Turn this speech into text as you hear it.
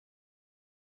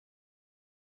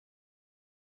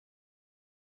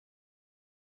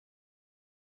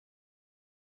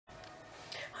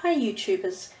Hi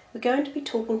YouTubers, we're going to be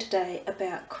talking today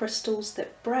about crystals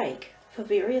that break for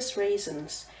various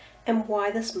reasons and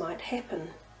why this might happen.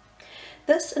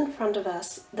 This in front of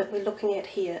us that we're looking at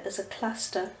here is a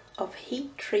cluster of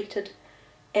heat-treated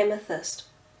amethyst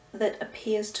that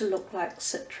appears to look like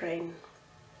citrine.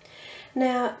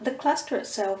 Now the cluster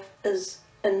itself is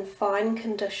in fine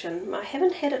condition. I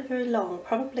haven't had it very long,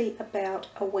 probably about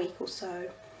a week or so.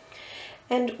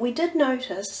 And we did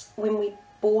notice when we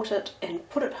bought it and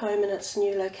put it home in its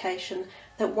new location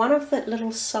that one of the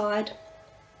little side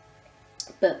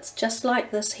bits, just like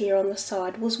this here on the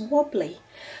side, was wobbly,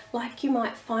 like you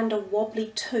might find a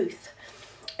wobbly tooth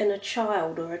in a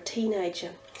child or a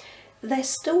teenager. They're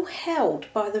still held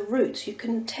by the roots. You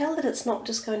can tell that it's not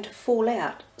just going to fall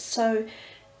out, so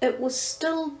it was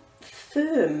still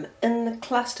firm in the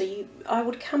cluster. I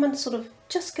would come and sort of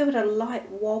just give it a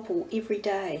light wobble every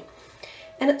day,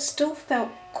 and it still felt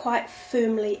quite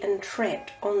firmly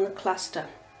entrapped on the cluster.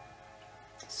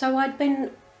 So I'd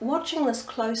been watching this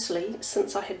closely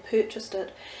since I had purchased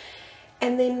it,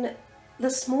 and then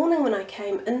this morning when I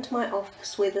came into my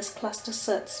office where this cluster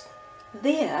sits,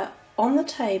 there on the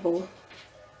table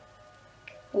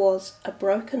was a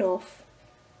broken off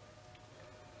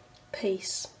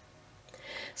piece.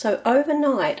 So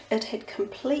overnight it had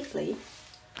completely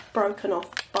broken off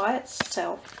by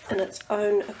itself in its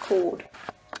own accord,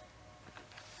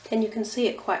 and you can see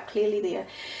it quite clearly there.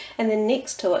 And then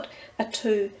next to it are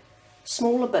two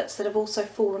smaller bits that have also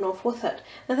fallen off with it.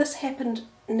 Now this happened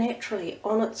naturally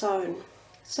on its own,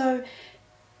 so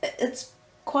it's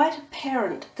quite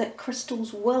apparent that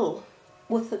crystals will,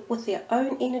 with their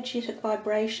own energetic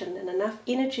vibration and enough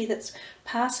energy that's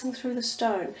passing through the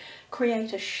stone,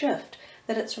 create a shift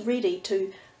that it's ready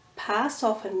to pass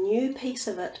off a new piece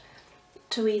of it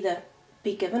to either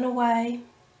be given away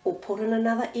or put in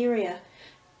another area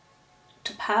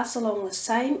to pass along the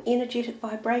same energetic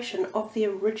vibration of the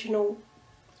original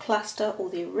cluster or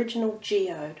the original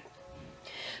geode.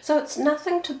 So it's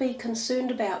nothing to be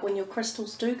concerned about when your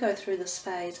crystals do go through this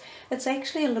phase. It's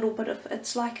actually a little bit of,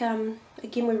 it's like,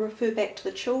 again we refer back to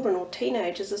the children or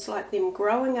teenagers, it's like them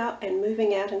growing up and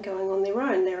moving out and going on their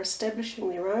own. They're establishing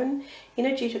their own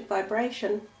energetic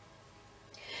vibration.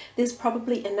 There's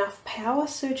probably enough power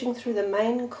surging through the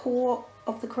main core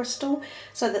of the crystal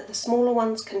so that the smaller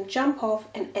ones can jump off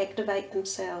and activate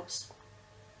themselves.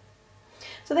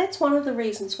 So that's one of the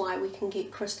reasons why we can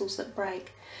get crystals that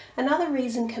break. Another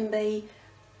reason can be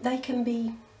they can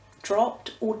be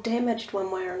dropped or damaged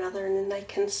one way or another, and then they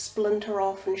can splinter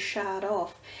off and shard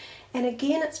off. And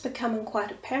again, it's becoming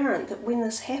quite apparent that when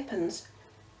this happens,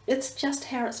 it's just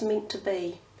how it's meant to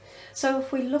be. So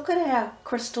if we look at our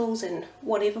crystals in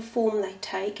whatever form they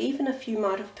take, even if you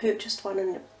might have purchased one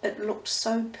and it looked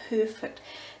so perfect,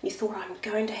 you thought, I'm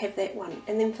going to have that one,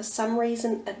 and then for some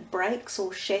reason it breaks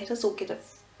or shatters or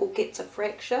gets a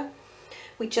fracture,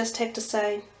 we just have to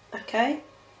say, okay,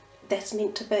 that's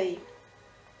meant to be.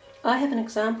 I have an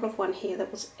example of one here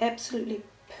that was absolutely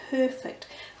perfect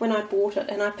when I bought it,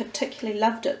 and I particularly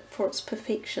loved it for its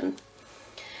perfection.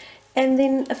 And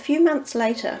then a few months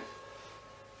later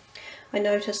I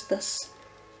noticed this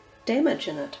damage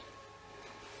in it.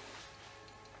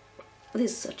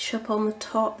 There's a chip on the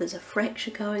top, there's a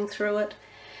fracture going through it,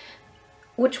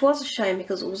 which was a shame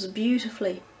because it was a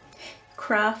beautifully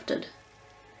crafted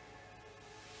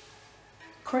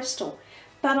crystal.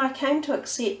 But I came to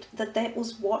accept that that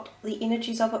was what the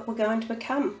energies of it were going to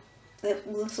become. That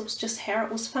this was just how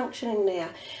it was functioning now.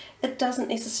 It doesn't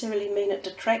necessarily mean it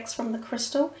detracts from the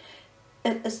crystal.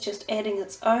 It is just adding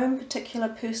its own particular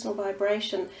personal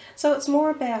vibration. So it's more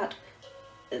about,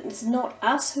 it's not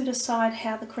us who decide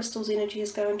how the crystal's energy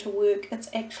is going to work, it's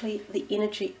actually the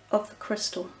energy of the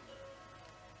crystal.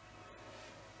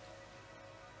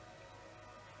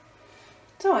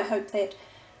 So I hope that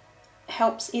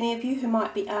helps any of you who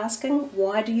might be asking,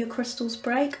 why do your crystals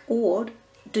break, or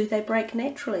do they break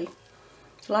naturally?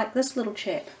 Like this little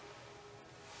chap.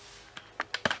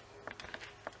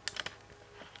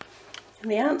 And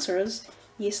the answer is,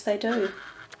 yes they do.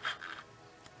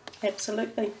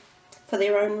 Absolutely. For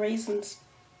their own reasons.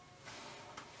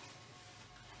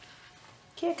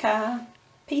 Kia kaha.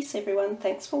 Peace everyone.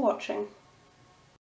 Thanks for watching.